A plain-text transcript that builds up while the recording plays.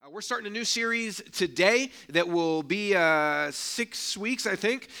We're starting a new series today that will be 6 weeks, I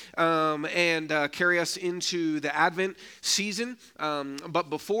think, and carry us into the Advent season. But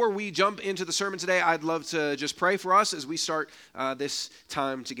before we jump into the sermon today, I'd love to just pray for us as we start this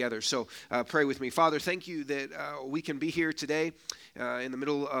time together. So pray with me. Father, thank you that we can be here today in the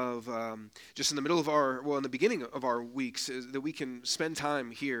middle of, in the beginning of our weeks, that we can spend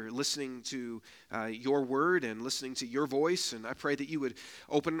time here listening to your word and listening to your voice. And I pray that you would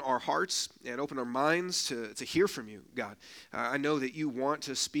open our hearts and open our minds to hear from you, God. I know that you want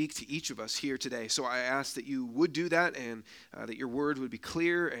to speak to each of us here today. So I ask that you would do that, and that your word would be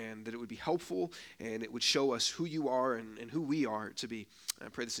clear, and that it would be helpful, and it would show us who you are and who we are to be. I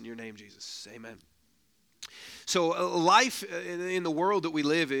pray this in your name, Jesus. Amen. So life in the world that we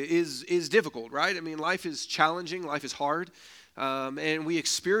live is difficult, right? I mean, life is challenging, life is hard, and we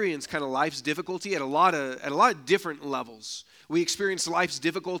experience kind of life's difficulty at a lot of different levels. We experience life's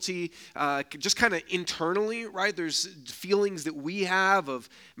difficulty just kind of internally, right? There's feelings that we have of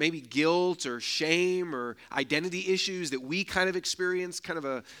maybe guilt or shame or identity issues that we kind of experience, kind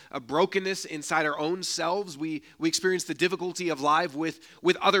of a brokenness inside our own selves. We experience the difficulty of life with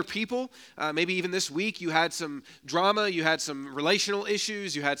other people. Maybe even this week you had some drama, you had some relational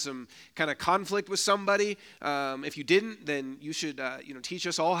issues, you had some kind of conflict with somebody. If you didn't, then you should teach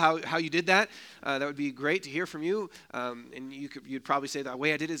us all how you did that. That would be great to hear from you. And you'd probably say the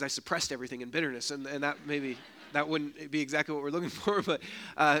way I did is I suppressed everything in bitterness, and that wouldn't be exactly what we're looking for,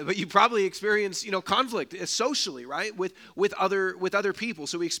 but you probably experience conflict socially, right, with other people.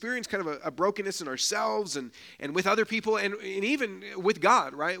 So we experience kind of a brokenness in ourselves and with other people, and even with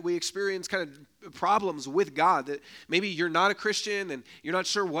God, right? We experience kind of problems with God, that maybe you're not a Christian and you're not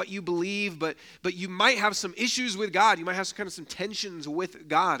sure what you believe, but you might have some issues with God. You might have some tensions with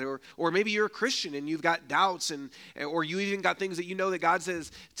God, or maybe you're a Christian and you've got doubts, or you even got things that you know that God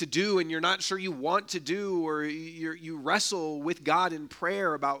says to do and you're not sure you want to do, or you wrestle with God in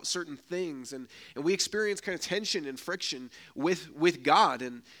prayer about certain things, and we experience kind of tension and friction with God,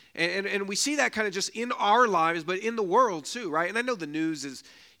 and we see that kind of just in our lives, but in the world too, right? And I know the news is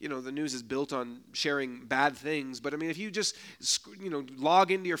built on sharing bad things. But I mean, if you just,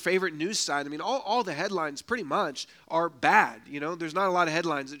 log into your favorite news site, I mean, all the headlines pretty much are bad. There's not a lot of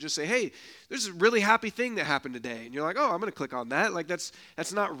headlines that just say, hey, there's a really happy thing that happened today. And you're like, oh, I'm going to click on that. Like, that's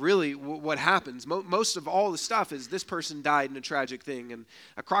not really what happens. Most of all the stuff is this person died in a tragic thing, and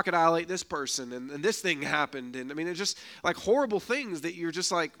a crocodile ate this person, and this thing happened. And I mean, it's just like horrible things that you're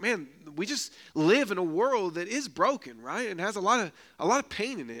just like, man, we just live in a world that is broken, right? And has a lot of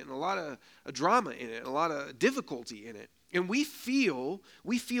pain in it, and a lot of drama in it, and a lot of difficulty in it. And we feel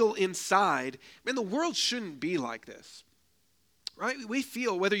inside, man, the world shouldn't be like this. Right? We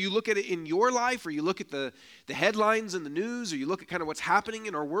feel, whether you look at it in your life, or you look at the headlines in the news, or you look at kind of what's happening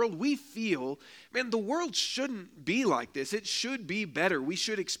in our world, we feel, man, the world shouldn't be like this. It should be better. We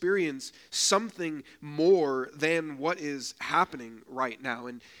should experience something more than what is happening right now.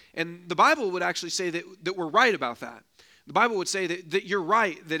 And the Bible would actually say that we're right about that. The Bible would say that you're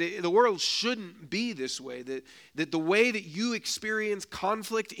right, that the world shouldn't be this way, that the way that you experience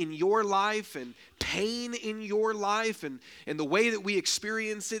conflict in your life and pain in your life, and the way that we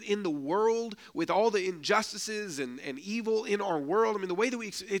experience it in the world with all the injustices and evil in our world, I mean, the way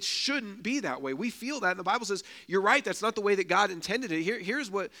that it shouldn't be that way. We feel that, and the Bible says, you're right, that's not the way that God intended it.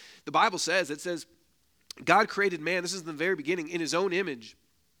 Here's what the Bible says. It says, God created man, this is in the very beginning, in his own image.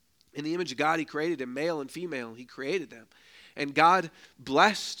 In the image of God, he created him, male and female, he created them. And God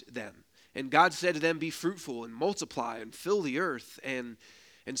blessed them. And God said to them, be fruitful and multiply and fill the earth and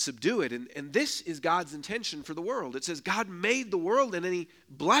subdue it. And this is God's intention for the world. It says God made the world and then he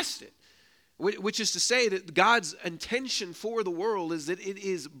blessed it. Which is to say that God's intention for the world is that it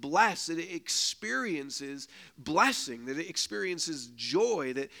is blessed, that it experiences blessing, that it experiences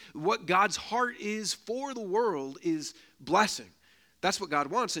joy, that what God's heart is for the world is blessing. That's what God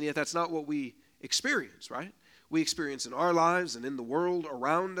wants, and yet that's not what we experience, right? We experience in our lives and in the world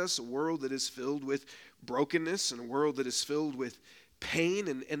around us, a world that is filled with brokenness and a world that is filled with pain.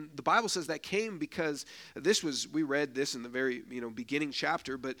 And the Bible says that came because we read this in the very beginning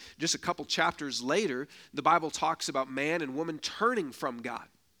chapter, but just a couple chapters later, the Bible talks about man and woman turning from God.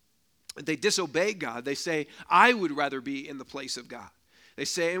 They disobey God. They say, I would rather be in the place of God. They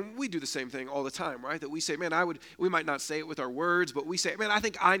say, and we do the same thing all the time, right? That we say, man, we might not say it with our words, but we say, man, I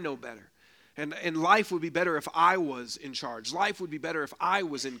think I know better. And life would be better if I was in charge. Life would be better if I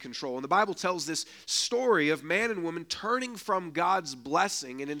was in control. And the Bible tells this story of man and woman turning from God's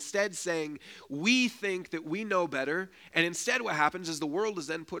blessing and instead saying, we think that we know better. And instead what happens is the world is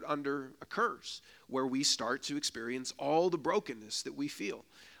then put under a curse where we start to experience all the brokenness that we feel.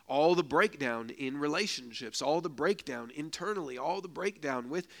 all the breakdown in relationships, all the breakdown internally, all the breakdown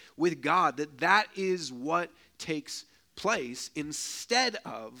with God, that is what takes place instead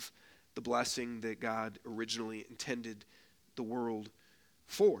of the blessing that God originally intended the world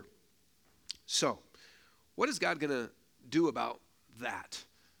for. So, what is God going to do about that?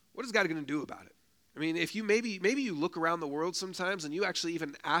 What is God going to do about it? I mean, if you maybe you look around the world sometimes and you actually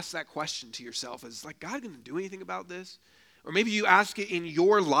even ask that question to yourself, is like God going to do anything about this? Or maybe you ask it in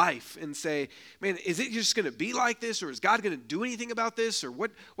your life and say, man, is it just going to be like this? Or is God going to do anything about this? Or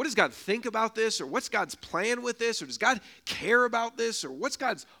what does God think about this? Or what's God's plan with this? Or does God care about this? Or what's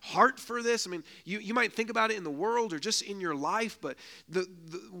God's heart for this? I mean, you might think about it in the world or just in your life, but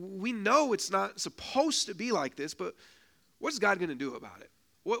we know it's not supposed to be like this, but what's God going to do about it?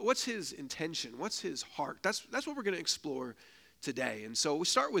 What's his intention? What's his heart? That's what we're going to explore today. And so we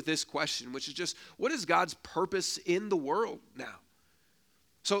start with this question, which is just, what is God's purpose in the world now?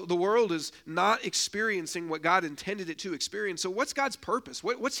 So the world is not experiencing what God intended it to experience. So what's God's purpose?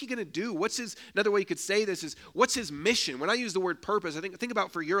 What's he going to do? Another way you could say this is, what's his mission? When I use the word purpose, I think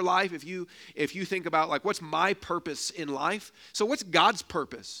about for your life, if you think about like, what's my purpose in life? So what's God's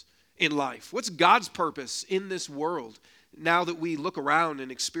purpose in life? What's God's purpose in this world? Now that we look around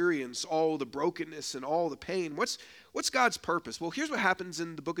and experience all the brokenness and all the pain, what's God's purpose? Well, here's what happens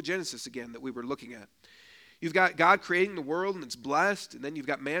in the book of Genesis again that we were looking at. You've got God creating the world and it's blessed, and then you've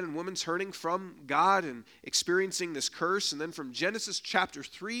got man and woman turning from God and experiencing this curse, and then from Genesis chapter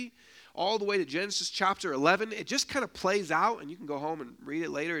 3 all the way to Genesis chapter 11, it just kind of plays out, and you can go home and read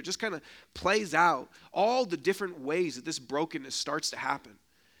it later. It just kind of plays out all the different ways that this brokenness starts to happen.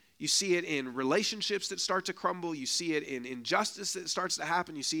 You see it in relationships that start to crumble. You see it in injustice that starts to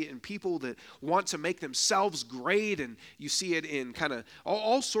happen. You see it in people that want to make themselves great. And you see it in kind of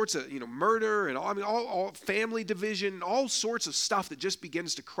all sorts of, murder and all family division, all sorts of stuff that just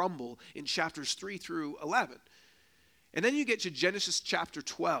begins to crumble in chapters 3 through 11. And then you get to Genesis chapter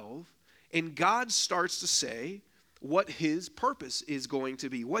 12, and God starts to say what his purpose is going to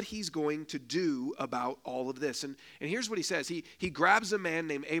be, what he's going to do about all of this. And here's what he says. He grabs a man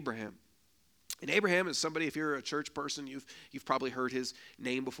named Abraham. And Abraham is somebody, if you're a church person, you've probably heard his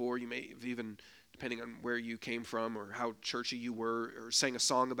name before. You may have even, depending on where you came from or how churchy you were, or sang a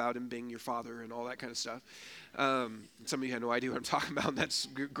song about him being your father and all that kind of stuff. Some of you have no idea what I'm talking about, and that's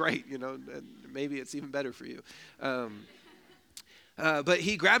great, and maybe it's even better for you. But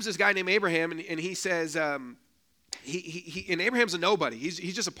he grabs this guy named Abraham, and he says, and Abraham's a nobody.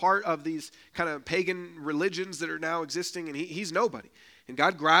 He's just a part of these kind of pagan religions that are now existing, and he's nobody. And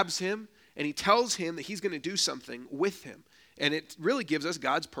God grabs him, and he tells him that he's going to do something with him. And it really gives us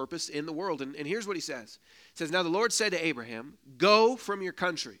God's purpose in the world. And here's what he says. He says, now the Lord said to Abraham, go from your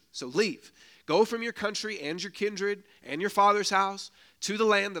country. So leave. Go from your country and your kindred and your father's house to the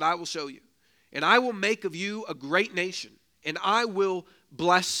land that I will show you. And I will make of you a great nation, and I will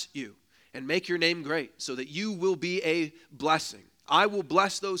bless you and make your name great, so that you will be a blessing. I will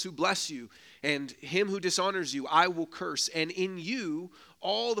bless those who bless you, and him who dishonors you I will curse. And in you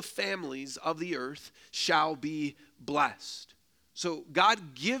all the families of the earth shall be blessed. So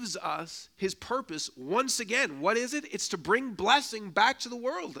God gives us his purpose once again. What is it? It's to bring blessing back to the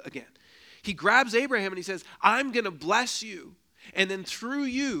world again. He grabs Abraham and he says, I'm going to bless you. And then through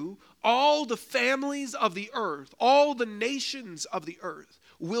you, all the families of the earth, all the nations of the earth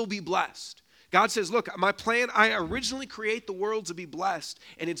will be blessed. God says, look, my plan, I originally create the world to be blessed,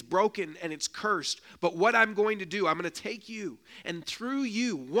 and it's broken and it's cursed. But what I'm going to do, I'm going to take you, and through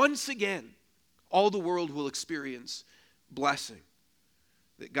you, once again, all the world will experience blessing.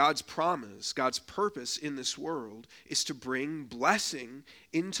 That God's promise, God's purpose in this world is to bring blessing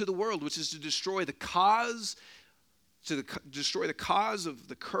into the world, which is to destroy the cause of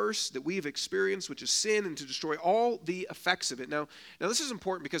the curse that we've experienced, which is sin, and to destroy all the effects of it. Now this is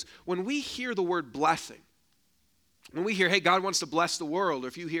important because when we hear the word blessing, when we hear, hey, God wants to bless the world, or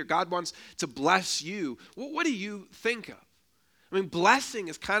if you hear God wants to bless you, what do you think of? I mean, blessing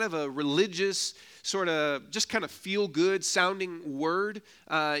is kind of a religious, sort of just kind of feel-good sounding word.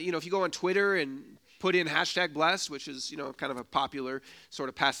 If you go on Twitter and put in hashtag blessed, which is, kind of a popular sort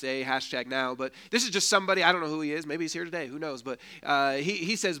of passe hashtag now. But this is just somebody, I don't know who he is. Maybe he's here today. Who knows? But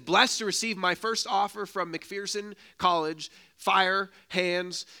he says, blessed to receive my first offer from McPherson College. Fire,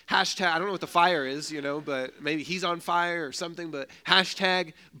 hands, hashtag, I don't know what the fire is, but maybe he's on fire or something. But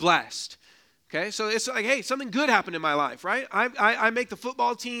hashtag blessed. Okay, so it's like, hey, something good happened in my life, right? I make the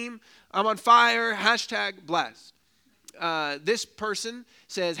football team. I'm on fire. Hashtag blessed. This person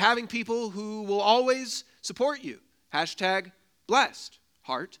says, having people who will always support you. Hashtag blessed.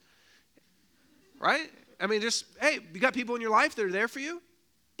 Heart. Right? I mean, just, hey, you got people in your life that are there for you?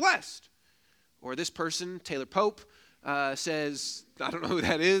 blessed. Or this person, Taylor Pope, says, I don't know who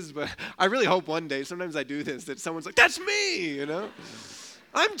that is, but I really hope one day, sometimes I do this, that someone's like, that's me,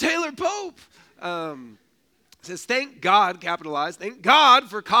 I'm Taylor Pope. Says, thank God, capitalized, thank God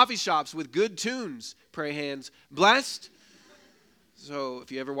for coffee shops with good tunes. Pray hands blessed. So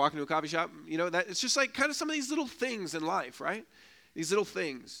if you ever walk into a coffee shop, that it's just like kind of some of these little things in life, right? These little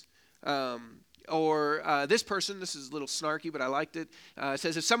things. Or this person, this is a little snarky, but I liked it,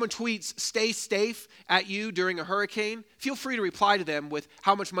 says, if someone tweets, stay safe at you during a hurricane, feel free to reply to them with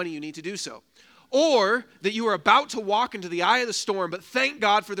how much money you need to do so. Or that you are about to walk into the eye of the storm, but thank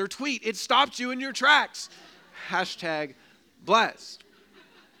God for their tweet. It stopped you in your tracks. Hashtag blessed.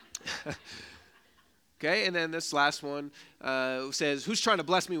 Okay, and then this last one says, who's trying to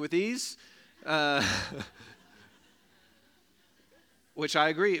bless me with these? Which I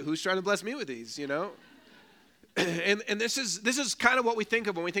agree. Who's trying to bless me with these, And this is kind of what we think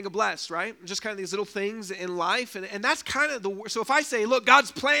of when we think of blessed, right? Just kind of these little things in life. And that's kind of so if I say, look,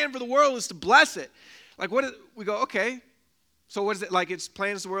 God's plan for the world is to bless it. Like we go, okay. So what is it? Like its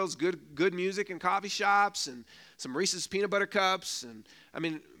plans for the world is good music and coffee shops and some Reese's peanut butter cups. And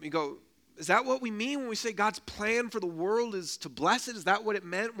we go, is that what we mean when we say God's plan for the world is to bless it? Is that what it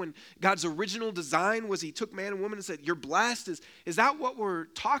meant when God's original design was he took man and woman and said, you're blessed? Is that what we're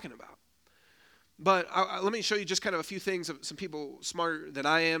talking about? But let me show you just kind of a few things of some people smarter than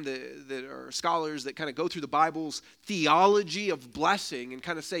I am that are scholars that kind of go through the Bible's theology of blessing and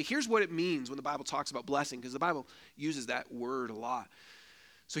kind of say, here's what it means when the Bible talks about blessing, because the Bible uses that word a lot.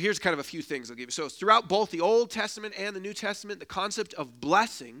 So here's kind of a few things I'll give you. So throughout both the Old Testament and the New Testament, the concept of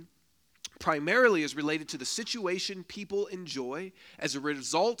blessing primarily is related to the situation people enjoy as a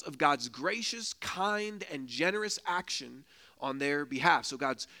result of God's gracious, kind, and generous action on their behalf. So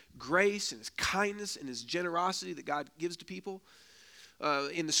God's grace and his kindness and his generosity that God gives to people.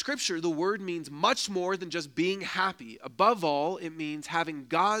 In the scripture, the word means much more than just being happy. Above all, it means having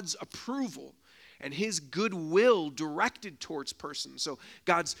God's approval and his goodwill directed towards persons. So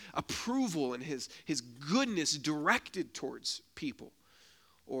God's approval and his goodness directed towards people.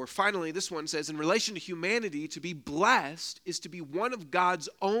 Or finally, this one says, in relation to humanity, to be blessed is to be one of God's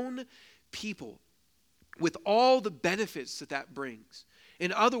own people with all the benefits that brings.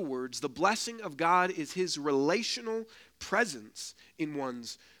 In other words, the blessing of God is his relational presence in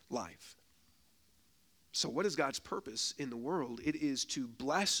one's life. So what is God's purpose in the world? It is to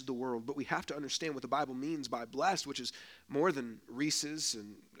bless the world, but we have to understand what the Bible means by blessed, which is more than Reese's,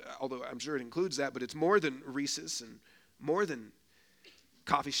 and although I'm sure it includes that, but it's more than Reese's and more than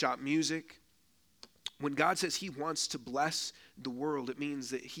coffee shop music. When God says he wants to bless the world, it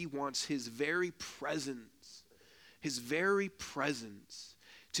means that he wants his very presence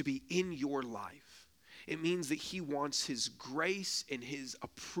to be in your life. It means that he wants his grace and his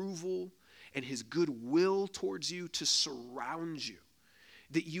approval and his goodwill towards you to surround you,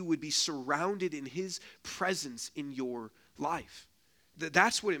 that you would be surrounded in his presence in your life.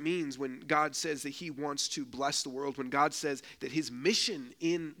 That's what it means when God says that he wants to bless the world, when God says that his mission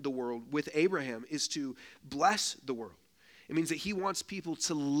in the world with Abraham is to bless the world. It means that he wants people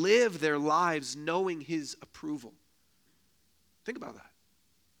to live their lives knowing his approval. Think about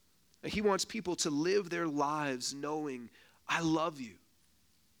that. He wants people to live their lives knowing, I love you.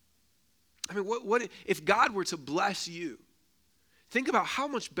 What if God were to bless you? Think about how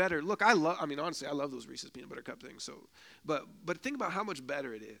much better. Look, honestly, I love those Reese's peanut butter cup things. So, but think about how much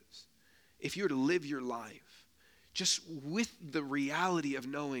better it is if you were to live your life just with the reality of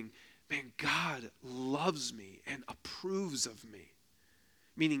knowing, man, God loves me and approves of me.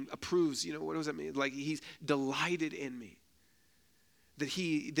 Meaning approves, what does that mean? Like he's delighted in me.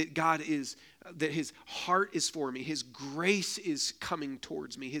 That his heart is for me, his grace is coming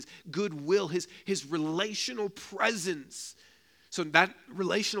towards me, his goodwill, his relational presence. So that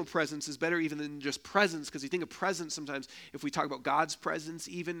relational presence is better even than just presence, because you think of presence sometimes, if we talk about God's presence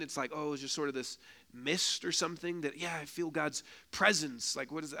even, it's like, it's just sort of this mist or something that, I feel God's presence. Like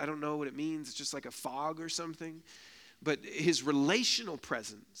I don't know what it means. It's just like a fog or something. But his relational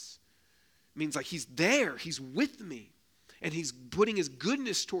presence means like he's there, he's with me. And he's putting his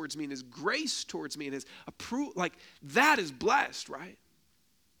goodness towards me and his grace towards me and his approval. Like that is blessed, right?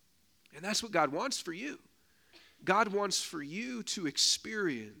 And that's what God wants for you. God wants for you to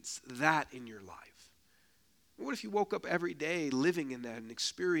experience that in your life. What if you woke up every day living in that and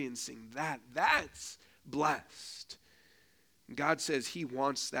experiencing that? That's blessed. And God says he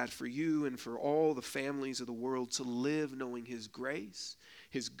wants that for you and for all the families of the world to live knowing his grace,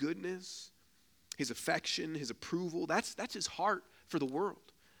 his goodness, his affection, his approval. That's his heart for the world.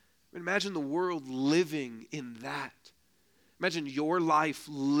 Imagine the world living in that. Imagine your life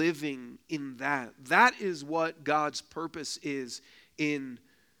living in that. That is what God's purpose is in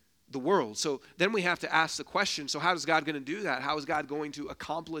the world. So then we have to ask the question, so how is God going to do that? How is God going to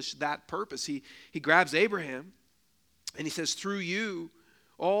accomplish that purpose? He grabs Abraham and he says, through you,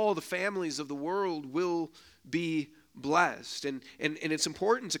 all the families of the world will be blessed. And it's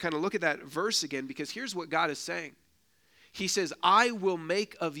important to kind of look at that verse again, because here's what God is saying. He says, I will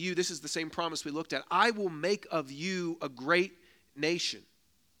make of you, this is the same promise we looked at, I will make of you a great nation.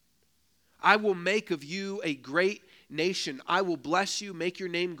 I will make of you a great nation. I will bless you, make your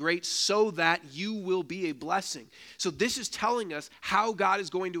name great, so that you will be a blessing. So this is telling us how God is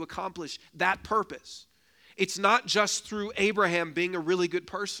going to accomplish that purpose. It's not just through Abraham being a really good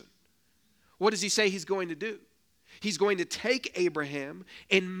person. What does he say he's going to do? He's going to take Abraham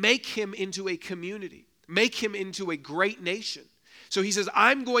and make him into a community. Make him into a great nation. So he says,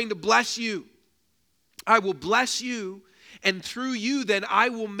 I'm going to bless you. I will bless you, and through you then I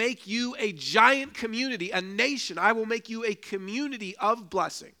will make you a giant community, a nation. I will make you a community of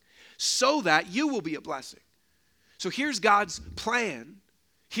blessing so that you will be a blessing. So here's God's plan.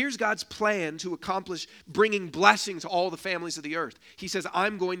 Here's God's plan to accomplish bringing blessing to all the families of the earth. He says,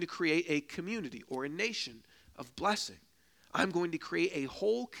 I'm going to create a community or a nation of blessing. I'm going to create a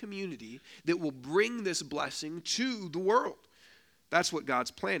whole community that will bring this blessing to the world. That's what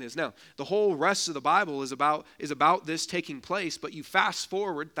God's plan is. Now, the whole rest of the Bible is about this taking place, but you fast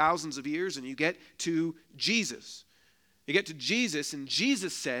forward thousands of years and you get to Jesus. You get to Jesus, and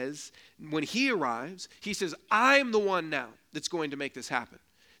Jesus says, when he arrives, he says, I'm the one now that's going to make this happen.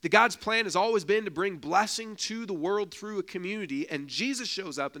 That God's plan has always been to bring blessing to the world through a community, and Jesus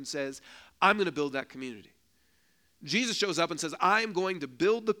shows up and says, I'm going to build that community. Jesus shows up and says, I am going to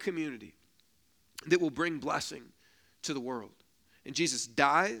build the community that will bring blessing to the world. And Jesus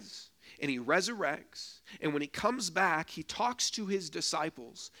dies and he resurrects. And when he comes back, he talks to his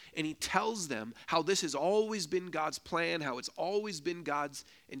disciples and he tells them how this has always been God's plan, how it's always been God's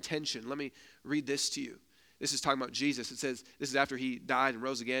intention. Let me read this to you. This is talking about Jesus. It says, this is after he died and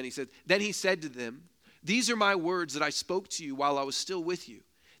rose again. He said, then he said to them, these are my words that I spoke to you while I was still with you.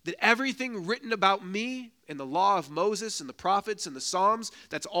 That everything written about me in the law of Moses and the prophets and the Psalms,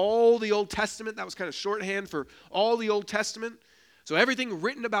 that's all the Old Testament. That was kind of shorthand for all the Old Testament. So everything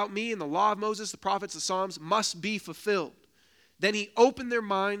written about me in the law of Moses, the prophets, the Psalms must be fulfilled. Then he opened their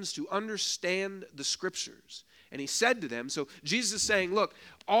minds to understand the scriptures. And he said to them, so Jesus is saying, look,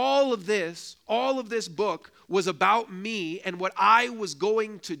 all of this book was about me and what I was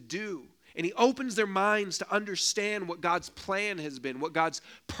going to do. And he opens their minds to understand what God's plan has been, what God's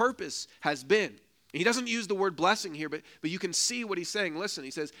purpose has been. And he doesn't use the word blessing here, but you can see what he's saying. Listen,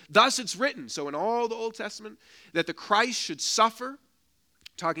 he says, thus it's written, so in all the Old Testament, that the Christ should suffer,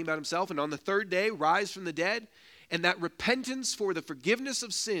 talking about himself, and on the third day rise from the dead, and that repentance for the forgiveness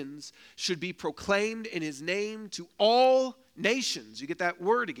of sins should be proclaimed in his name to all nations. You get that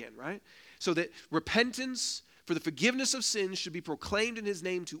word again, right? So that repentance for the forgiveness of sins should be proclaimed in his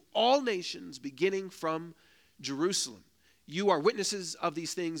name to all nations, beginning from Jerusalem. You are witnesses of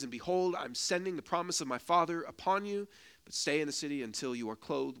these things, and behold, I'm sending the promise of my Father upon you, but stay in the city until you are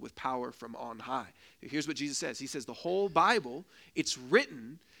clothed with power from on high. Here's what Jesus says. He says the whole Bible, it's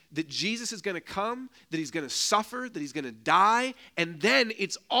written that Jesus is going to come, that he's going to suffer, that he's going to die, and then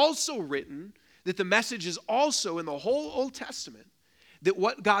it's also written that the message is also in the whole Old Testament that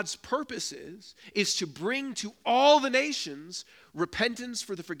what God's purpose is to bring to all the nations repentance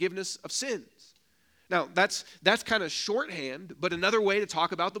for the forgiveness of sins. Now, that's kind of shorthand, but another way to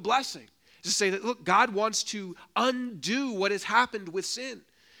talk about the blessing is to say that, look, God wants to undo what has happened with sin.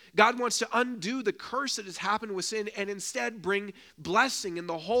 God wants to undo the curse that has happened with sin and instead bring blessing in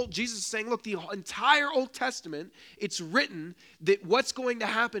the whole. Jesus is saying, look, the entire Old Testament, it's written that what's going to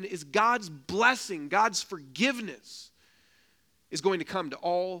happen is God's blessing, God's forgiveness is going to come to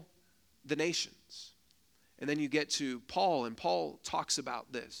all the nations. And then you get to Paul, and Paul talks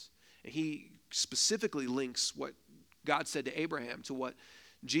about this. And he specifically links what God said to Abraham to what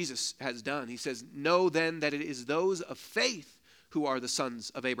Jesus has done. He says, know then that it is those of faith who are the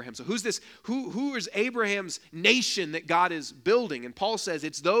sons of Abraham. So who's this? Who is Abraham's nation that God is building? And Paul says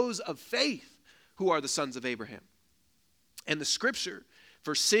it's those of faith who are the sons of Abraham. And the scripture,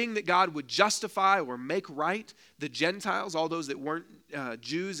 for seeing that God would justify or make right the Gentiles, all those that weren't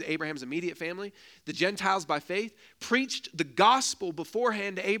Jews, Abraham's immediate family, the Gentiles by faith, preached the gospel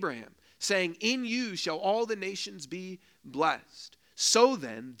beforehand to Abraham, saying, in you shall all the nations be blessed. So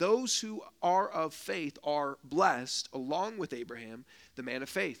then, those who are of faith are blessed along with Abraham, the man of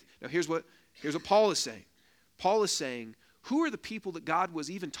faith. Now here's what Paul is saying. Paul is saying, who are the people that God was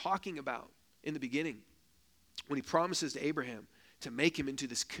even talking about in the beginning? when he promises to Abraham to make him into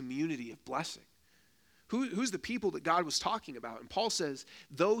this community of blessing. Who's the people that God was talking about? And Paul says,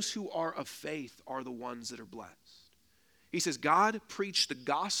 those who are of faith are the ones that are blessed. He says, God preached the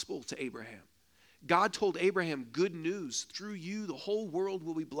gospel to Abraham. God told Abraham good news. Through you, the whole world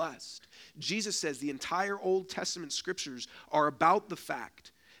will be blessed. Jesus says the entire Old Testament scriptures are about the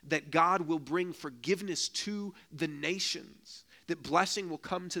fact that God will bring forgiveness to the nations, that blessing will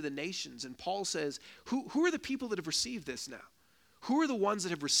come to the nations. And Paul says, who are the people that have received this now? Who are the ones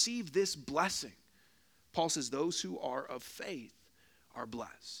that have received this blessing? Paul says those who are of faith are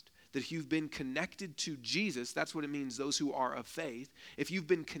blessed. That if you've been connected to Jesus, that's what it means, those who are of faith. If you've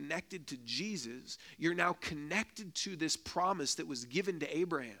been connected to Jesus, you're now connected to this promise that was given to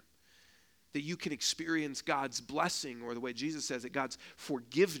Abraham. That you can experience God's blessing, or the way Jesus says it, God's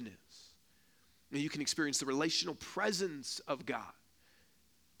forgiveness. And you can experience the relational presence of God.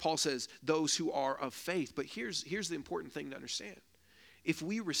 Paul says those who are of faith. But here's the important thing to understand. If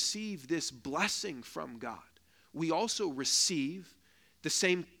we receive this blessing from God, we also receive the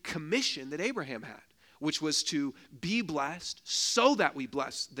same commission that Abraham had, which was to be blessed so that we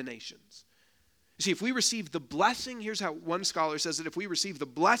bless the nations. You see, if we receive the blessing, here's how one scholar says that if we receive the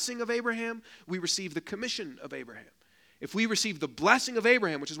blessing of Abraham, we receive the commission of Abraham. If we receive the blessing of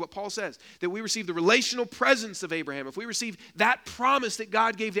Abraham, which is what Paul says, that we receive the relational presence of Abraham, if we receive that promise that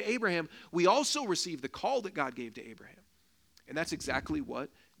God gave to Abraham, we also receive the call that God gave to Abraham. And that's exactly what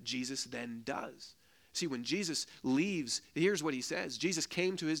Jesus then does. See, when Jesus leaves, here's what he says. Jesus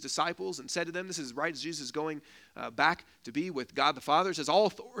came to his disciples and said to them, this is right as Jesus is going back to be with God the Father. It says, all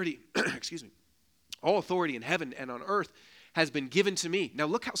authority, all authority in heaven and on earth has been given to me. Now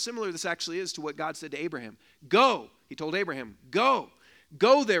look how similar this actually is to what God said to Abraham. Go, he told Abraham, go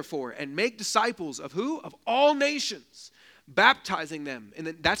therefore and make disciples of who? Of all nations, baptizing them. And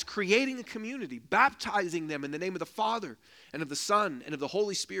then that's creating a community, baptizing them in the name of the Father and of the Son and of the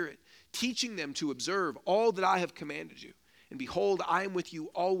Holy Spirit, teaching them to observe all that I have commanded you. And behold, I am with you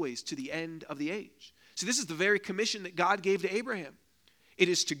always to the end of the age. See, this is the very commission that God gave to Abraham. It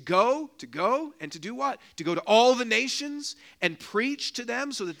is to go, and to do what? To go to all the nations and preach to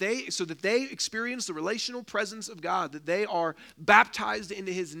them so that they experience the relational presence of God, that they are baptized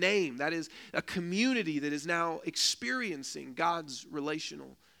into his name. That is a community that is now experiencing God's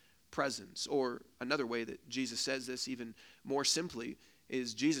relational presence. Or another way that Jesus says this even more simply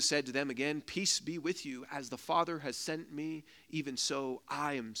is Jesus said to them again, peace be with you. As the Father has sent me, even so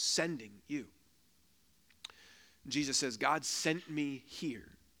I am sending you. Jesus says, God sent me here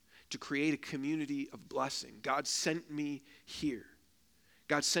to create a community of blessing. God sent me here.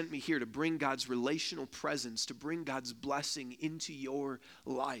 God sent me here to bring God's relational presence, to bring God's blessing into your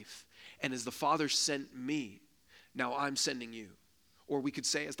life. And as the Father sent me, now I'm sending you. Or we could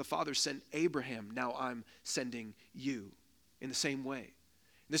say, as the Father sent Abraham, now I'm sending you in the same way.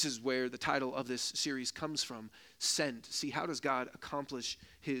 This is where the title of this series comes from, Sent. See, how does God accomplish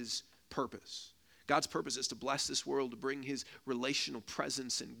his purpose? God's purpose is to bless this world, to bring his relational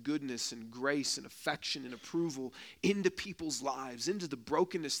presence and goodness and grace and affection and approval into people's lives, into the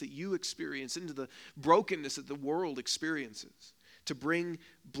brokenness that you experience, into the brokenness that the world experiences, to bring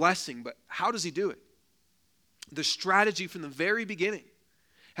blessing. But how does he do it? The strategy from the very beginning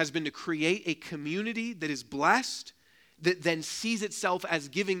has been to create a community that is blessed, that then sees itself as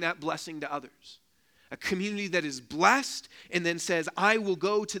giving that blessing to others. A community that is blessed and then says, I will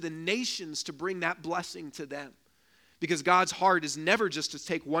go to the nations to bring that blessing to them. Because God's heart is never just to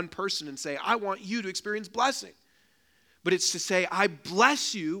take one person and say, I want you to experience blessing. But it's to say, I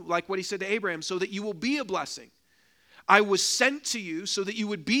bless you, like what he said to Abraham, so that you will be a blessing. I was sent to you so that you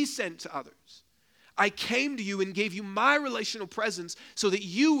would be sent to others. I came to you and gave you my relational presence so that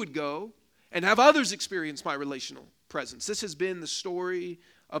you would go and have others experience my relational presence. This has been the story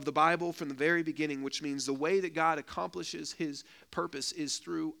of the Bible from the very beginning, which means the way that God accomplishes his purpose is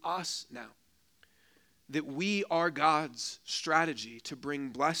through us now. That we are God's strategy to bring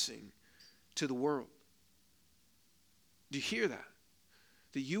blessing to the world. Do you hear that?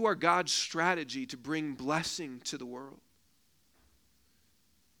 That you are God's strategy to bring blessing to the world.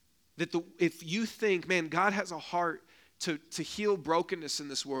 That if you think, man, God has a heart to heal brokenness in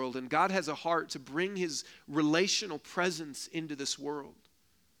this world, and God has a heart to bring his relational presence into this world,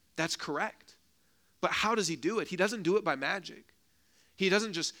 that's correct. But how does he do it? He doesn't do it by magic. He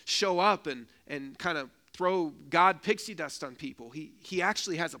doesn't just show up and kind of throw God pixie dust on people. He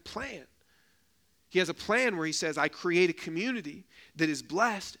actually has a plan. He has a plan where he says, I create a community that is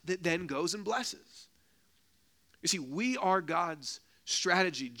blessed that then goes and blesses. You see, we are God's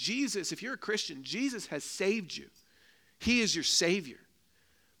strategy. Jesus, if you're a Christian, Jesus has saved you. He is your Savior.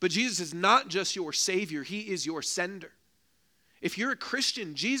 But Jesus is not just your Savior, he is your sender. If you're a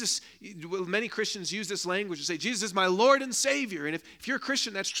Christian, many Christians use this language to say, Jesus is my Lord and Savior. And if you're a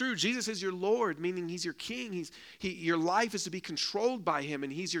Christian, that's true. Jesus is your Lord, meaning he's your king. Your life is to be controlled by him,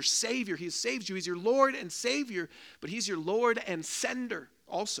 and he's your Savior. He has saved you. He's your Lord and Savior, but he's your Lord and sender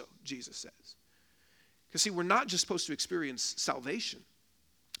also, Jesus says. Because see, we're not just supposed to experience salvation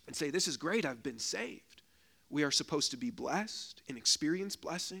and say, this is great, I've been saved. We are supposed to be blessed and experience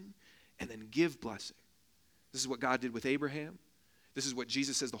blessing and then give blessing. This is what God did with Abraham. This is what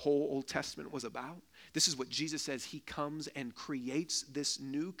Jesus says the whole Old Testament was about. This is what Jesus says he comes and creates this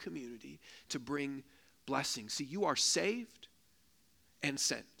new community to bring blessing. See, you are saved and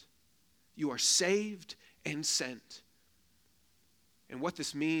sent. You are saved and sent. And what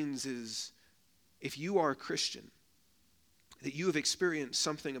this means is if you are a Christian, that you have experienced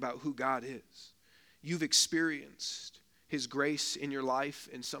something about who God is. You've experienced his grace in your life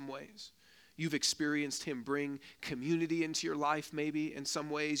in some ways. You've experienced him bring community into your life maybe in some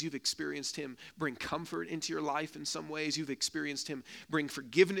ways. You've experienced him bring comfort into your life in some ways. You've experienced him bring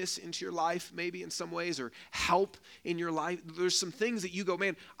forgiveness into your life maybe in some ways, or help in your life. There's some things that you go,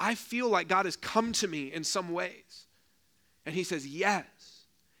 man, I feel like God has come to me in some ways. And he says, yes.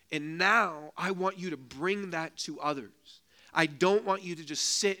 And now I want you to bring that to others. I don't want you to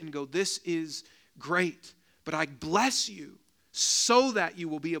just sit and go, this is great, but I bless you so that you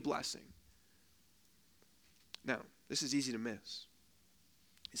will be a blessing. Now, this is easy to miss.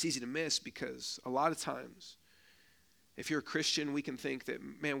 It's easy to miss because a lot of times, if you're a Christian, we can think that,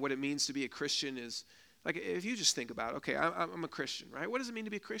 man, what it means to be a Christian is, like, if you just think about, okay, I'm a Christian, right? What does it mean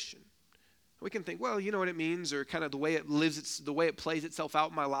to be a Christian? We can think, well, you know what it means, or kind of the way it plays itself out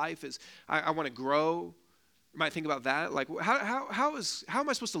in my life is I want to grow. You might think about that. Like, how am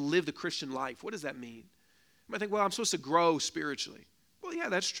I supposed to live the Christian life? What does that mean? You might think, well, I'm supposed to grow spiritually. Well, yeah,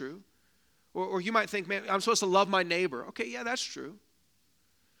 that's true. Or you might think, man, I'm supposed to love my neighbor. Okay, yeah, that's true.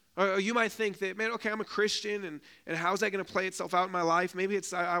 Or you might think that, man, okay, I'm a Christian, and how's that going to play itself out in my life? Maybe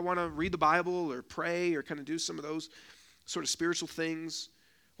it's I want to read the Bible or pray or kind of do some of those sort of spiritual things.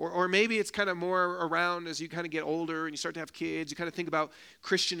 Or maybe it's kind of more around as you kind of get older and you start to have kids, you kind of think about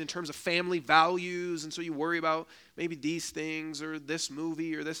Christian in terms of family values, and so you worry about maybe these things or this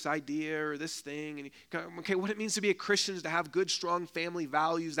movie or this idea or this thing. And you kind of, okay, what it means to be a Christian is to have good, strong family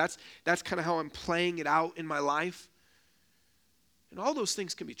values. That's kind of how I'm playing it out in my life. And all those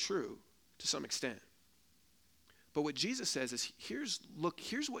things can be true to some extent. But what Jesus says is, here's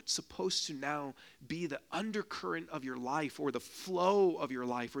what's supposed to now be the undercurrent of your life, or the flow of your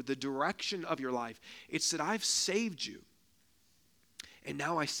life, or the direction of your life. It's that I've saved you, and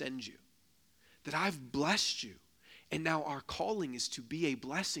now I send you. That I've blessed you, and now our calling is to be a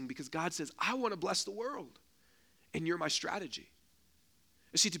blessing, because God says, I want to bless the world, and you're my strategy.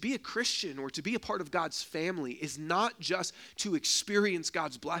 You see, to be a Christian or to be a part of God's family is not just to experience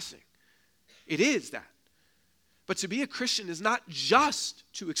God's blessing. It is that. But to be a Christian is not just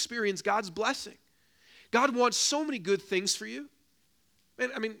to experience God's blessing. God wants so many good things for you.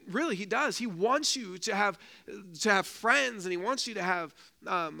 And I mean, really, he does. He wants you to have friends, and he wants you to have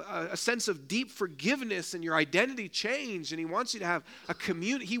a sense of deep forgiveness and your identity changed, and he wants you to have a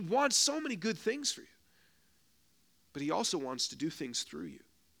community. He wants so many good things for you. But he also wants to do things through you.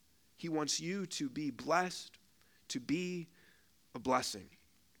 He wants you to be blessed, to be a blessing.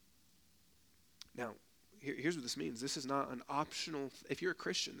 Now, here's what this means. This is not an optional, if you're a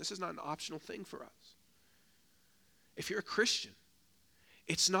Christian, this is not an optional thing for us. If you're a Christian,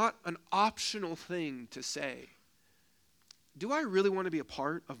 it's not an optional thing to say, do I really want to be a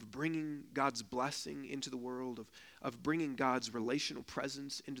part of bringing God's blessing into the world, of bringing God's relational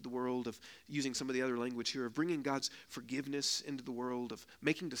presence into the world, of using some of the other language here, of bringing God's forgiveness into the world, of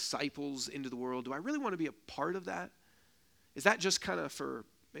making disciples into the world? Do I really want to be a part of that? Is that just kind of for,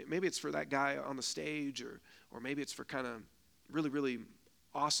 maybe it's for that guy on the stage, or maybe it's for kind of really, really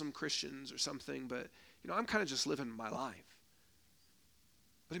awesome Christians or something, but I'm kind of just living my life.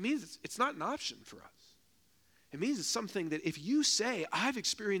 But it means it's not an option for us. It means it's something that if you say, I've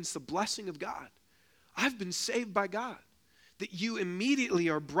experienced the blessing of God, I've been saved by God, that you immediately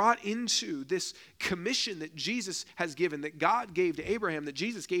are brought into this commission that Jesus has given, that God gave to Abraham, that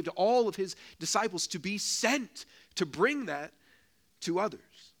Jesus gave to all of his disciples, to be sent to bring that to others.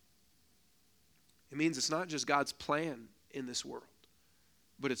 It means it's not just God's plan in this world,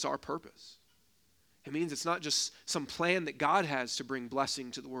 but it's our purpose. It means it's not just some plan that God has to bring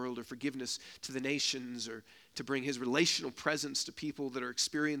blessing to the world or forgiveness to the nations or to bring his relational presence to people that are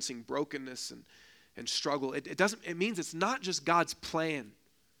experiencing brokenness and struggle. It means it's not just God's plan,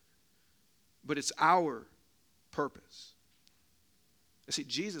 but it's our purpose. See,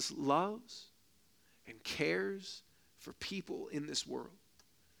 Jesus loves and cares for people in this world,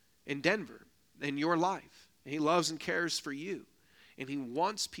 in Denver, in your life. And he loves and cares for you. And he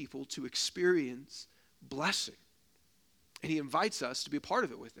wants people to experience blessing. And he invites us to be a part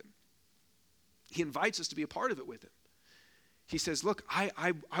of it with him. He invites us to be a part of it with him. He says, look,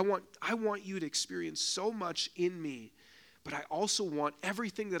 I want you to experience so much in me, but I also want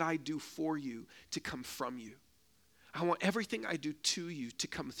everything that I do for you to come from you. I want everything I do to you to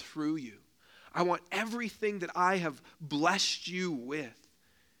come through you. I want everything that I have blessed you with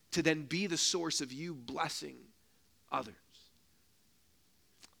to then be the source of you blessing others.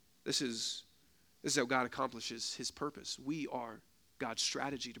 This is how God accomplishes his purpose. We are God's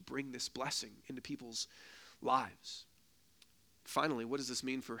strategy to bring this blessing into people's lives. Finally, what does this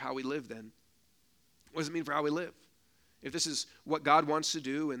mean for how we live then? What does it mean for how we live? If this is what God wants to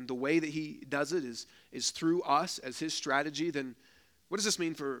do and the way that he does it is through us as his strategy, then what does this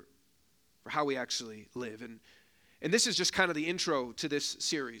mean for how we actually live? And this is just kind of the intro to this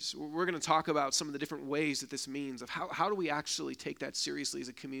series. We're going to talk about some of the different ways that this means of how do we actually take that seriously as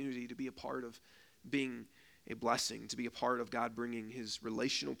a community to be a part of being a blessing, to be a part of God bringing his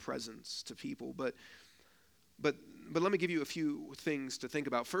relational presence to people. But let me give you a few things to think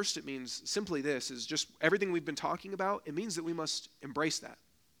about. First, it means simply this, is just everything we've been talking about, it means that we must embrace that.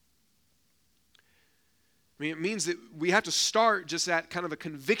 I mean, it means that we have to start just at kind of a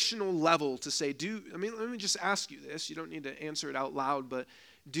convictional level to say, let me just ask you this. You don't need to answer it out loud, but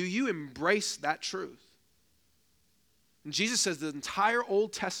do you embrace that truth? And Jesus says the entire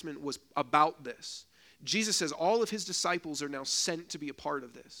Old Testament was about this. Jesus says all of his disciples are now sent to be a part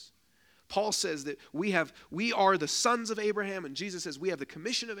of this. Paul says that we are the sons of Abraham, and Jesus says we have the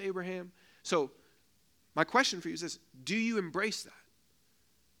commission of Abraham. So my question for you is this: do you embrace that?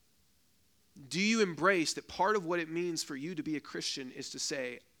 Do you embrace that part of what it means for you to be a Christian is to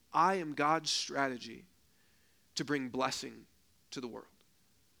say, I am God's strategy to bring blessing to the world.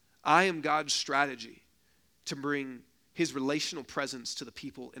 I am God's strategy to bring his relational presence to the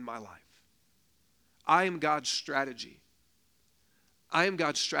people in my life. I am God's strategy. I am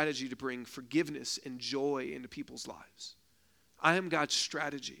God's strategy to bring forgiveness and joy into people's lives. I am God's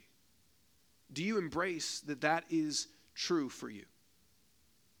strategy. Do you embrace that is true for you?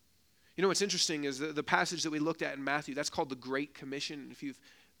 You know what's interesting is the passage that we looked at in Matthew, that's called the Great Commission. If you've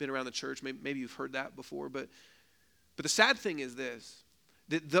been around the church, maybe you've heard that before. But the sad thing is this,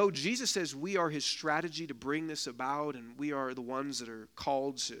 that though Jesus says we are his strategy to bring this about and we are the ones that are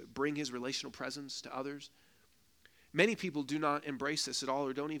called to bring his relational presence to others, many people do not embrace this at all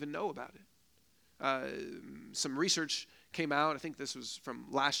or don't even know about it. Some research came out, I think this was from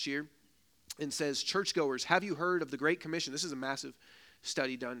last year, and says, churchgoers, have you heard of the Great Commission? This is a massive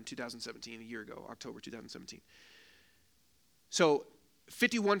study done in 2017, a year ago, October 2017. So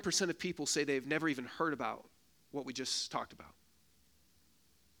 51% of people say they've never even heard about what we just talked about.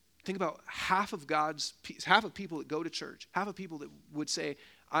 Think about half of people that go to church, half of people that would say,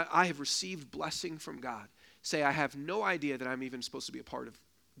 I have received blessing from God, say, I have no idea that I'm even supposed to be a part of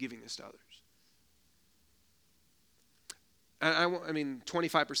giving this to others. I mean,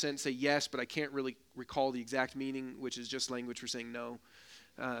 25% say yes, but I can't really recall the exact meaning, which is just language for saying no.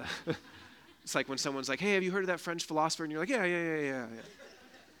 It's like when someone's like, hey, have you heard of that French philosopher? And you're like, yeah.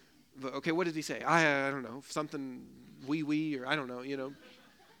 But, okay, what did he say? I don't know, something oui, or I don't know,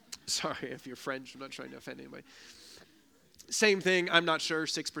 Sorry if you're French, I'm not trying to offend anybody. Same thing, I'm not sure,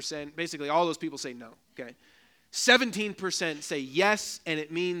 6%. Basically, all those people say no, okay? 17% say yes, and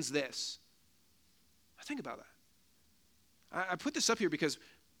it means this. Think about that. I put this up here because,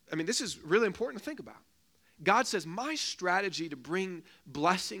 this is really important to think about. God says, my strategy to bring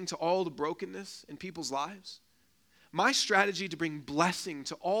blessing to all the brokenness in people's lives, my strategy to bring blessing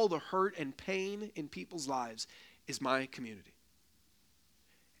to all the hurt and pain in people's lives is my community.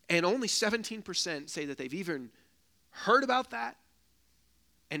 And only 17% say that they've even heard about that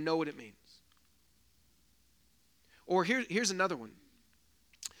and know what it means. Or here's another one.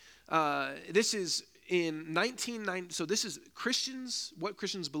 This is in 1990, so this is what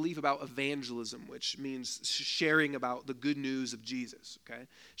Christians believe about evangelism, which means sharing about the good news of Jesus, okay?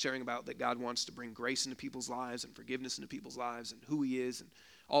 Sharing about that God wants to bring grace into people's lives and forgiveness into people's lives and who he is and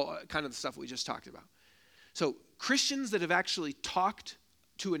all kind of the stuff we just talked about. So Christians that have actually talked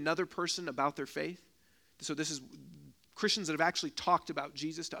to another person about their faith, so this is Christians that have actually talked about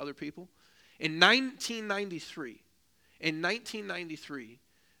Jesus to other people. In 1993,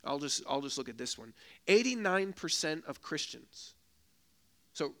 I'll just look at this one. 89% of Christians.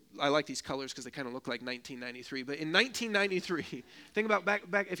 So I like these colors because they kind of look like 1993. But in 1993, think about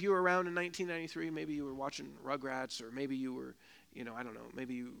back if you were around in 1993, maybe you were watching Rugrats, or maybe you were I don't know,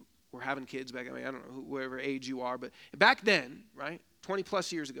 maybe you were having kids back, I don't know, whatever age you are, but back then, right, 20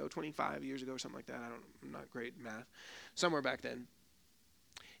 plus years ago, 25 years ago, or something like that, I'm not great at math, somewhere back then,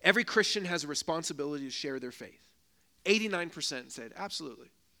 every Christian has a responsibility to share their faith. 89% said, absolutely.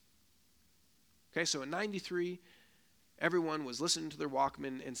 Okay, so in 93, everyone was listening to their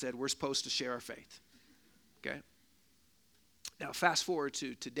Walkman and said, we're supposed to share our faith. Okay? Now, fast forward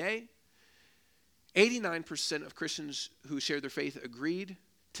to today, 89% of Christians who shared their faith agreed.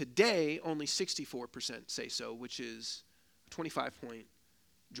 Today, only 64% say so, which is a 25-point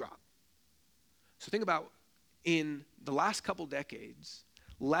drop. So think about, in the last couple decades,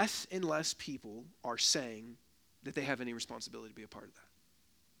 less and less people are saying that they have any responsibility to be a part of that.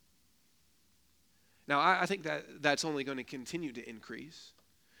 Now, I think that that's only going to continue to increase.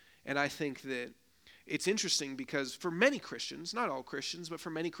 And I think that it's interesting because for many Christians, not all Christians, but for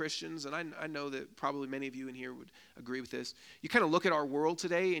many Christians, and I know that probably many of you in here would agree with this, you kind of look at our world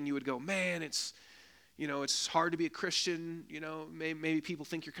today and you would go, man, it's hard to be a Christian. Maybe people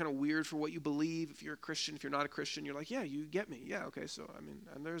think you're kind of weird for what you believe. If you're a Christian, if you're not a Christian, you're like, yeah, you get me. Yeah, okay, so,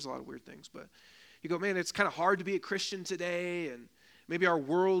 and there's a lot of weird things. But you go, man, it's kind of hard to be a Christian today, and maybe our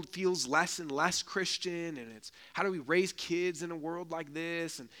world feels less and less Christian, and it's how do we raise kids in a world like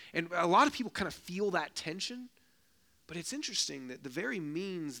this? And a lot of people kind of feel that tension, but it's interesting that the very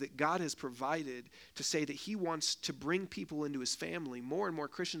means that God has provided to say that he wants to bring people into his family, more and more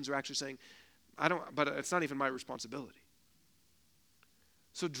Christians are actually saying, but it's not even my responsibility.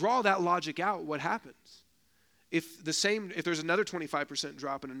 So draw that logic out, what happens? If there's another 25%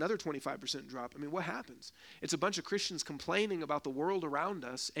 drop and another 25% drop, what happens? It's a bunch of Christians complaining about the world around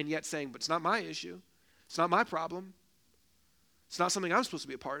us and yet saying, but it's not my issue. It's not my problem. It's not something I'm supposed to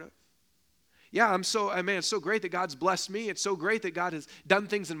be a part of. Yeah, it's so great that God's blessed me. It's so great that God has done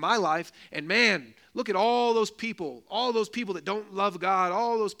things in my life. And man, look at all those people that don't love God,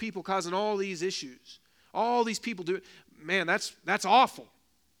 all those people causing all these issues. All these people do it. Man, that's awful.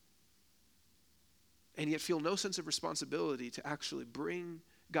 And yet feel no sense of responsibility to actually bring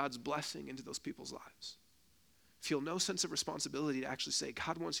God's blessing into those people's lives. Feel no sense of responsibility to actually say,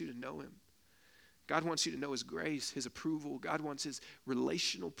 God wants you to know him. God wants you to know his grace, his approval. God wants his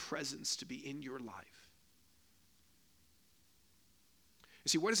relational presence to be in your life. You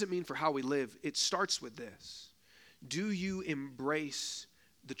see, what does it mean for how we live? It starts with this. Do you embrace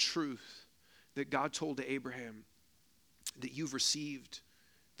the truth that God told to Abraham, that you've received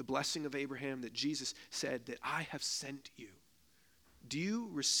the blessing of Abraham, that Jesus said that I have sent you? Do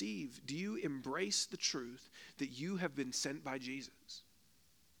you embrace the truth that you have been sent by Jesus?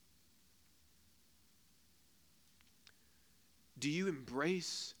 Do you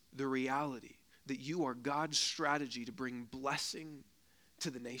embrace the reality that you are God's strategy to bring blessing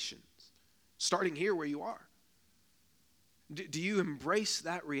to the nations? Starting here where you are. Do you embrace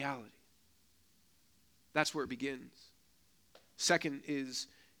that reality? That's where it begins. Second is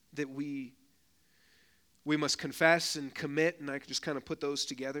that we must confess and commit, and I can just kind of put those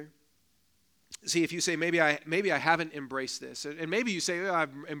together. See, if you say, maybe I haven't embraced this, and maybe you say, oh,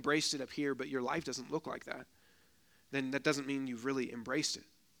 I've embraced it up here, but your life doesn't look like that, then that doesn't mean you've really embraced it.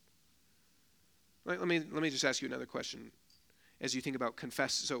 Let me just ask you another question as you think about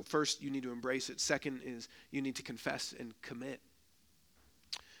confess. So first, you need to embrace it. Second is you need to confess and commit.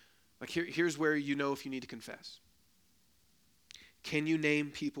 Here's where you know if you need to confess. Can you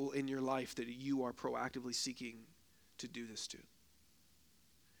name people in your life that you are proactively seeking to do this to?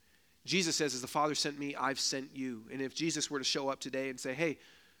 Jesus says, as the Father sent me, I've sent you. And if Jesus were to show up today and say, hey,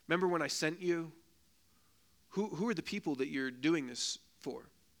 remember when I sent you? Who are the people that you're doing this for?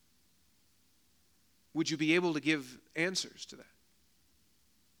 Would you be able to give answers to that?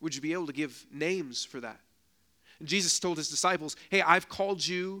 Would you be able to give names for that? And Jesus told his disciples, hey, I've called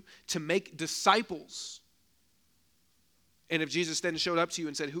you to make disciples. And if Jesus then showed up to you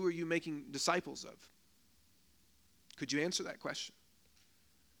and said, who are you making disciples of? Could you answer that question?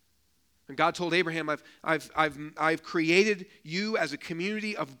 And God told Abraham, I've created you as a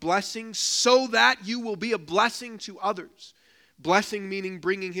community of blessing so that you will be a blessing to others. Blessing meaning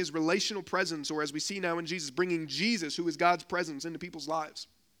bringing his relational presence, or as we see now in Jesus, bringing Jesus, who is God's presence, into people's lives.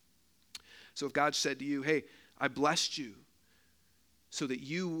 So if God said to you, hey, I blessed you so that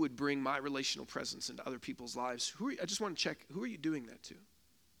you would bring my relational presence into other people's lives, I just want to check, who are you doing that to?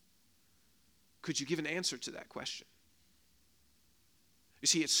 Could you give an answer to that question? You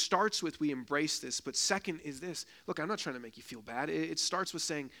see, it starts with we embrace this, but second is this. Look, I'm not trying to make you feel bad. It starts with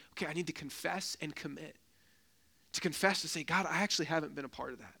saying, okay, I need to confess and commit. To confess, to say, God, I actually haven't been a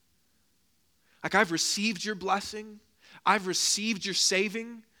part of that. I've received your blessing. I've received your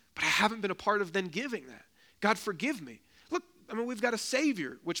saving, but I haven't been a part of then giving that. God, forgive me. Look, we've got a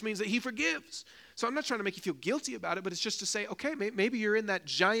Savior, which means that he forgives. So I'm not trying to make you feel guilty about it, but it's just to say, okay, maybe you're in that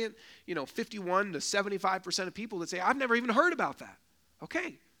giant, 51 to 75% of people that say, I've never even heard about that.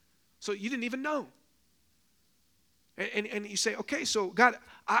 Okay, so you didn't even know. And you say, okay, so God,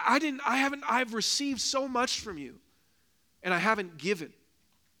 I've received so much from you, and I haven't given.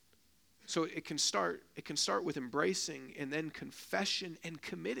 So it can start with embracing and then confession and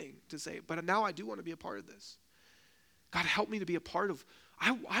committing to say, but now I do want to be a part of this. God, help me to be a part of,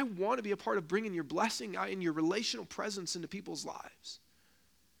 I want to be a part of bringing your blessing and your relational presence into people's lives.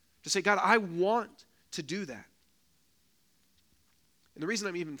 To say, God, I want to do that. And the reason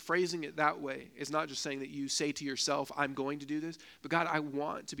I'm even phrasing it that way is not just saying that you say to yourself, I'm going to do this, but God, I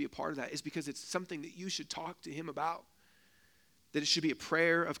want to be a part of that, is because it's something that you should talk to him about. That it should be a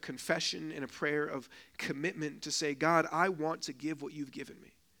prayer of confession and a prayer of commitment to say, God, I want to give what you've given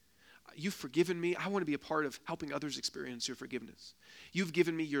me. You've forgiven me. I want to be a part of helping others experience your forgiveness. You've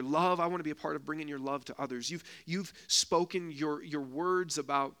given me your love. I want to be a part of bringing your love to others. You've spoken your words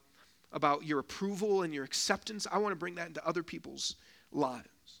about your approval and your acceptance. I want to bring that into other people's lives.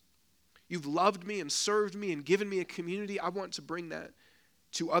 You've loved me and served me and given me a community. I want to bring that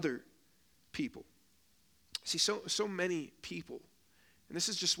to other people. See, so many people, and this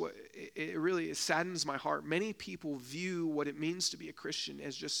is just what it really saddens my heart. Many people view what it means to be a Christian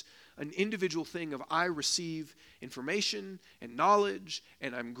as just an individual thing of I receive information and knowledge,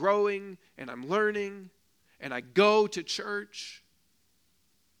 and I'm growing, and I'm learning, and I go to church.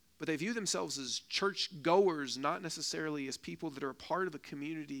 But they view themselves as church goers, not necessarily as people that are a part of a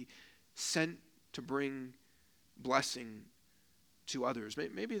community sent to bring blessing to others.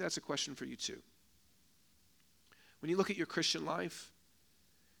 Maybe that's a question for you too. When you look at your Christian life,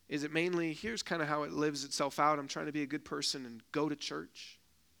 is it mainly, here's kind of how it lives itself out, I'm trying to be a good person and go to church?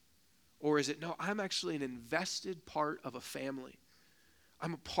 Or is it, no, I'm actually an invested part of a family.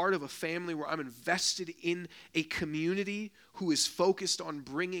 I'm a part of a family where I'm invested in a community who is focused on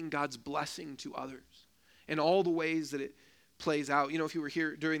bringing God's blessing to others and all the ways that it plays out. If you were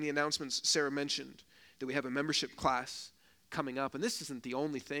here during the announcements, Sarah mentioned that we have a membership class coming up. And this isn't the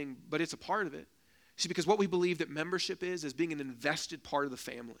only thing, but it's a part of it. See, because what we believe that membership is being an invested part of the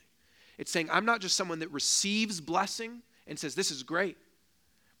family. It's saying, I'm not just someone that receives blessing and says, this is great,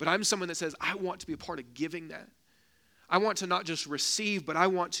 but I'm someone that says, I want to be a part of giving that. I want to not just receive, but I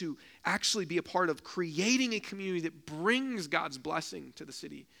want to actually be a part of creating a community that brings God's blessing to the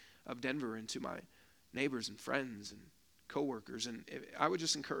city of Denver and to my neighbors and friends and coworkers. And I would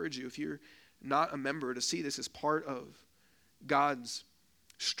just encourage you, if you're not a member, to see this as part of God's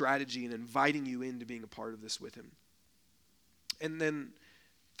strategy and inviting you into being a part of this with him. And then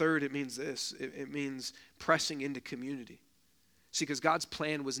third, it means this. It means pressing into community. See, because God's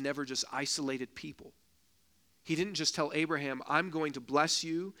plan was never just isolated people. He didn't just tell Abraham, I'm going to bless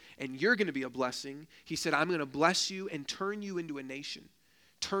you and you're going to be a blessing. He said, I'm going to bless you and turn you into a nation,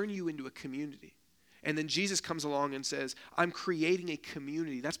 turn you into a community. And then Jesus comes along and says, I'm creating a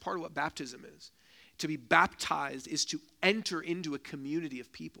community. That's part of what baptism is. To be baptized is to enter into a community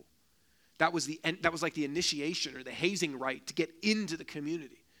of people. That was like the initiation or the hazing rite to get into the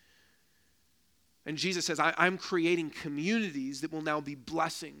community. And Jesus says, I'm creating communities that will now be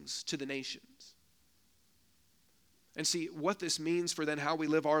blessings to the nations. And see, what this means for then how we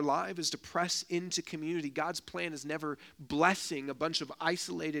live our life is to press into community. God's plan is never blessing a bunch of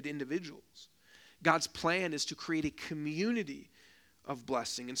isolated individuals. God's plan is to create a community of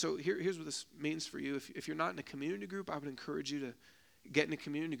blessing. And so here's what this means for you. If you're not in a community group, I would encourage you to get in a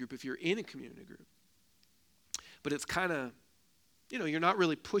community group if you're in a community group. But it's kind of, you're not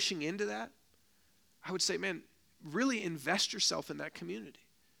really pushing into that. I would say, man, really invest yourself in that community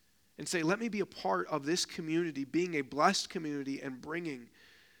and say, let me be a part of this community, being a blessed community and bringing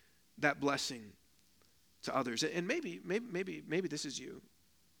that blessing to others. And maybe this is you.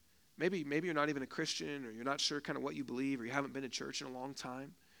 Maybe you're not even a Christian, or you're not sure kind of what you believe, or you haven't been to church in a long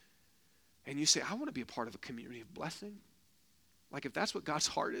time. And you say, I want to be a part of a community of blessing. Like if that's what God's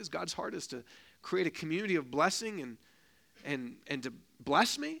heart is to create a community of blessing and to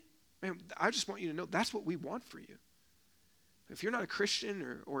bless me. Man, I just want you to know that's what we want for you. If you're not a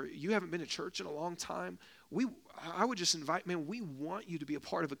Christian or you haven't been to church in a long time, I would just invite, man, we want you to be a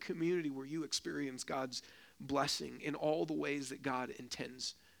part of a community where you experience God's blessing in all the ways that God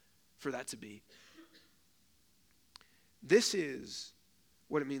intends for that to be. This is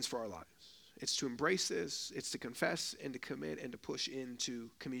what it means for our lives. It's to embrace this, it's to confess and to commit and to push into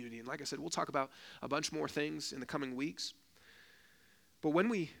community. And like I said, we'll talk about a bunch more things in the coming weeks. But when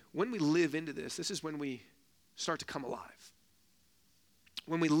we live into this is when we start to come alive.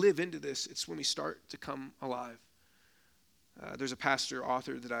 When we live into this, it's when we start to come alive. There's a pastor,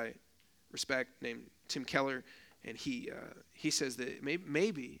 author that I respect named Tim Keller, and he says that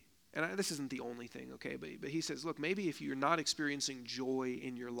maybe and this isn't the only thing, okay, but he says, look, maybe if you're not experiencing joy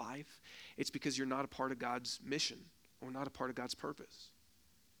in your life, it's because you're not a part of God's mission or not a part of God's purpose.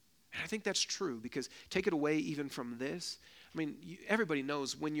 And I think that's true, because take it away even from this. I mean, everybody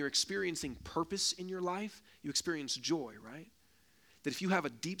knows when you're experiencing purpose in your life, you experience joy, right? That if you have a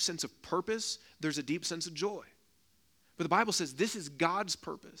deep sense of purpose, there's a deep sense of joy. But the Bible says this is God's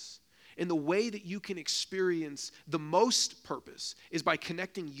purpose. And the way that you can experience the most purpose is by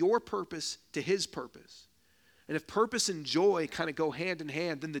connecting your purpose to his purpose. And if purpose and joy kind of go hand in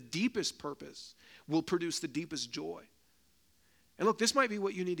hand, then the deepest purpose will produce the deepest joy. And look, this might be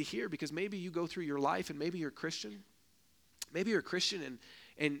what you need to hear, because maybe you go through your life and maybe you're a Christian. Maybe you're a Christian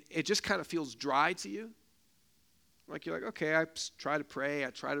and it just kind of feels dry to you. Like you're like, okay, I try to pray, I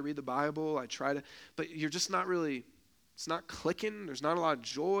try to read the Bible, but you're just not really, it's not clicking. There's not a lot of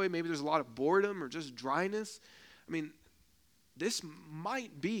joy. Maybe there's a lot of boredom or just dryness. I mean, this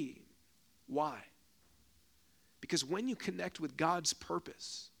might be why. Because when you connect with God's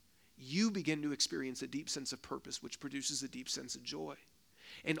purpose, you begin to experience a deep sense of purpose, which produces a deep sense of joy.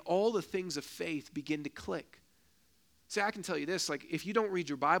 And all the things of faith begin to click. See, I can tell you this, like if you don't read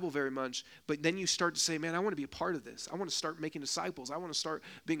your Bible very much, but then you start to say, man, I want to be a part of this. I want to start making disciples. I want to start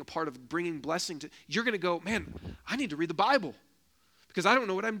being a part of bringing blessing to, you're going to go, man, I need to read the Bible because I don't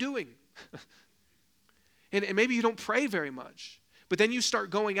know what I'm doing. and maybe you don't pray very much, but then you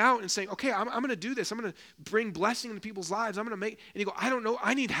start going out and saying, okay, I'm going to do this. I'm going to bring blessing into people's lives. I'm going to make, and you go, I don't know.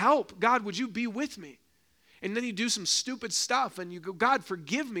 I need help. God, would you be with me? And then you do some stupid stuff and you go, God,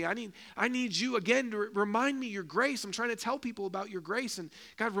 forgive me. I need you again to remind me your grace. I'm trying to tell people about your grace. And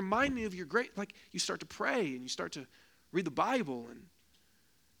God, remind me of your grace. Like you start to pray and you start to read the Bible. And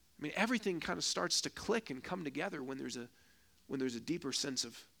I mean, everything kind of starts to click and come together when there's a deeper sense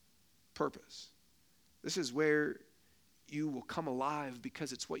of purpose. This is where you will come alive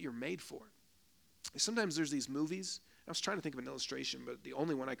because it's what you're made for. Sometimes there's these movies. I was trying to think of an illustration, but the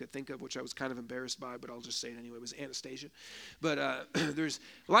only one I could think of, which I was kind of embarrassed by, but I'll just say it anyway, was Anastasia. But there's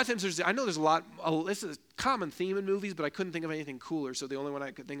a lot of times there's a lot, this is a common theme in movies, but I couldn't think of anything cooler, so the only one I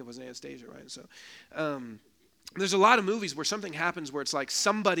could think of was Anastasia, right? So there's a lot of movies where something happens where it's like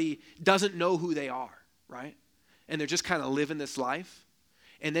somebody doesn't know who they are, right? And they're just kind of living this life.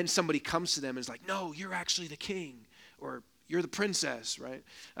 And then somebody comes to them and is like, no, you're actually the king, or you're the princess, right?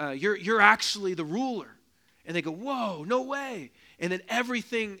 You're actually the ruler. And they go, whoa, no way. And then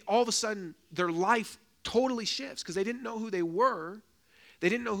everything, all of a sudden, their life totally shifts because they didn't know who they were. They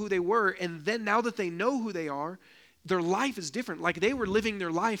didn't know who they were. And then now that they know who they are, their life is different. Like they were living their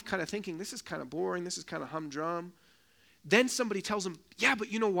life kind of thinking, this is kind of boring. This is kind of humdrum. Then somebody tells them, yeah,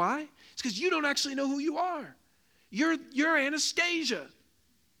 but you know why? It's because you don't actually know who you are. You're Anastasia.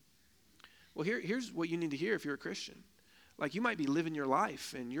 Well, here's what you need to hear if you're a Christian. Like you might be living your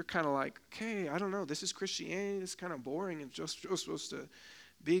life and you're kind of like, okay, I don't know, this is Christianity, this is kind of boring, and just supposed to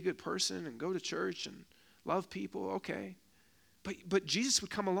be a good person and go to church and love people, okay. But Jesus would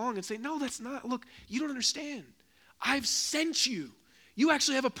come along and say, no, that's not, look, you don't understand. I've sent you. You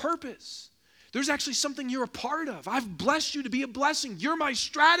actually have a purpose. There's actually something you're a part of. I've blessed you to be a blessing. You're my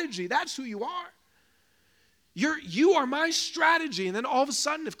strategy. That's who you are. You are my strategy. And then all of a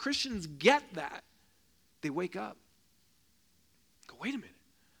sudden, if Christians get that, they wake up. Wait a minute,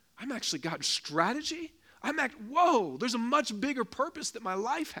 I'm actually God's strategy? Whoa, there's a much bigger purpose that my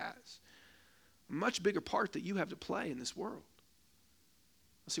life has. A much bigger part that you have to play in this world.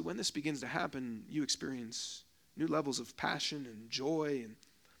 See, when this begins to happen, you experience new levels of passion and joy, and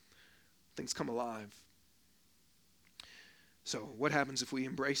things come alive. So what happens if we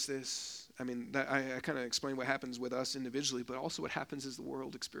embrace this? I mean, I kind of explained what happens with us individually, but also what happens as the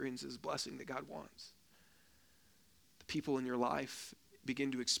world experiences blessing that God wants. People in your life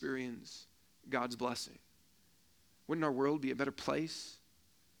begin to experience God's blessing. Wouldn't our world be a better place?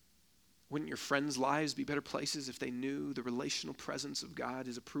 Wouldn't your friends' lives be better places if they knew the relational presence of God,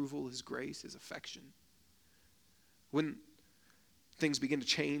 his approval, his grace, his affection? Wouldn't things begin to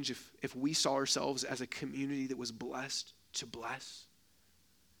change if we saw ourselves as a community that was blessed to bless,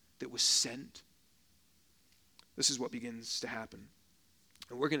 that was sent? This is what begins to happen.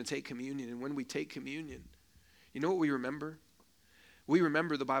 And we're going to take communion, and when we take communion, you know what we remember? We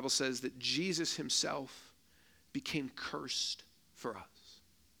remember, the Bible says, that Jesus himself became cursed for us.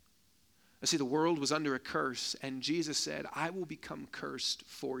 I see the world was under a curse, and Jesus said, I will become cursed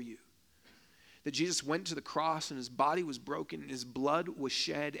for you. That Jesus went to the cross, and his body was broken, and his blood was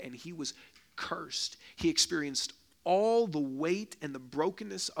shed, and he was cursed. He experienced all the weight and the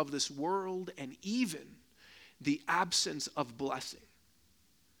brokenness of this world, and even the absence of blessing,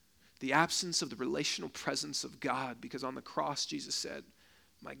 the absence of the relational presence of God, because on the cross, Jesus said,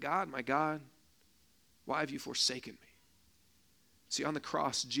 my God, why have you forsaken me? See, on the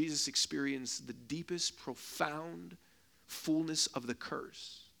cross, Jesus experienced the deepest, profound fullness of the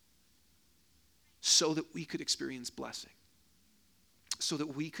curse so that we could experience blessing, so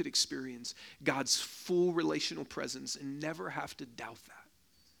that we could experience God's full relational presence and never have to doubt that.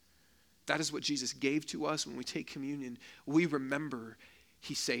 That is what Jesus gave to us. When we take communion, we remember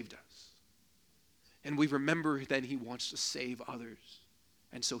he saved us. And we remember that he wants to save others.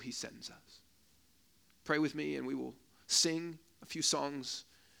 And so he sends us. Pray with me and we will sing a few songs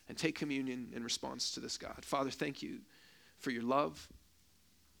and take communion in response to this God. Father, thank you for your love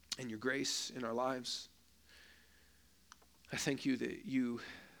and your grace in our lives. I thank you that you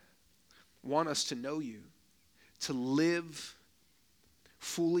want us to know you, to live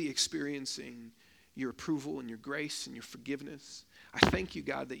fully experiencing your approval and your grace and your forgiveness. I thank you,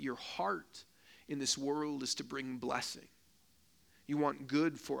 God, that your heart in this world is to bring blessing. You want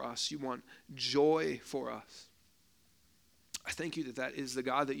good for us. You want joy for us. I thank you that that is the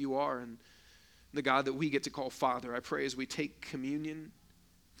God that you are and the God that we get to call Father. I pray as we take communion,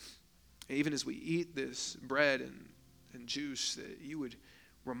 even as we eat this bread and juice, that you would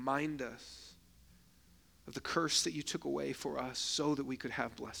remind us of the curse that you took away for us so that we could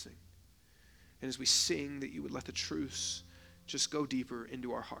have blessing. And as we sing, that you would let the truths just go deeper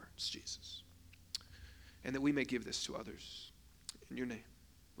into our hearts, Jesus. And that we may give this to others. In your name,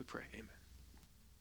 we pray. Amen.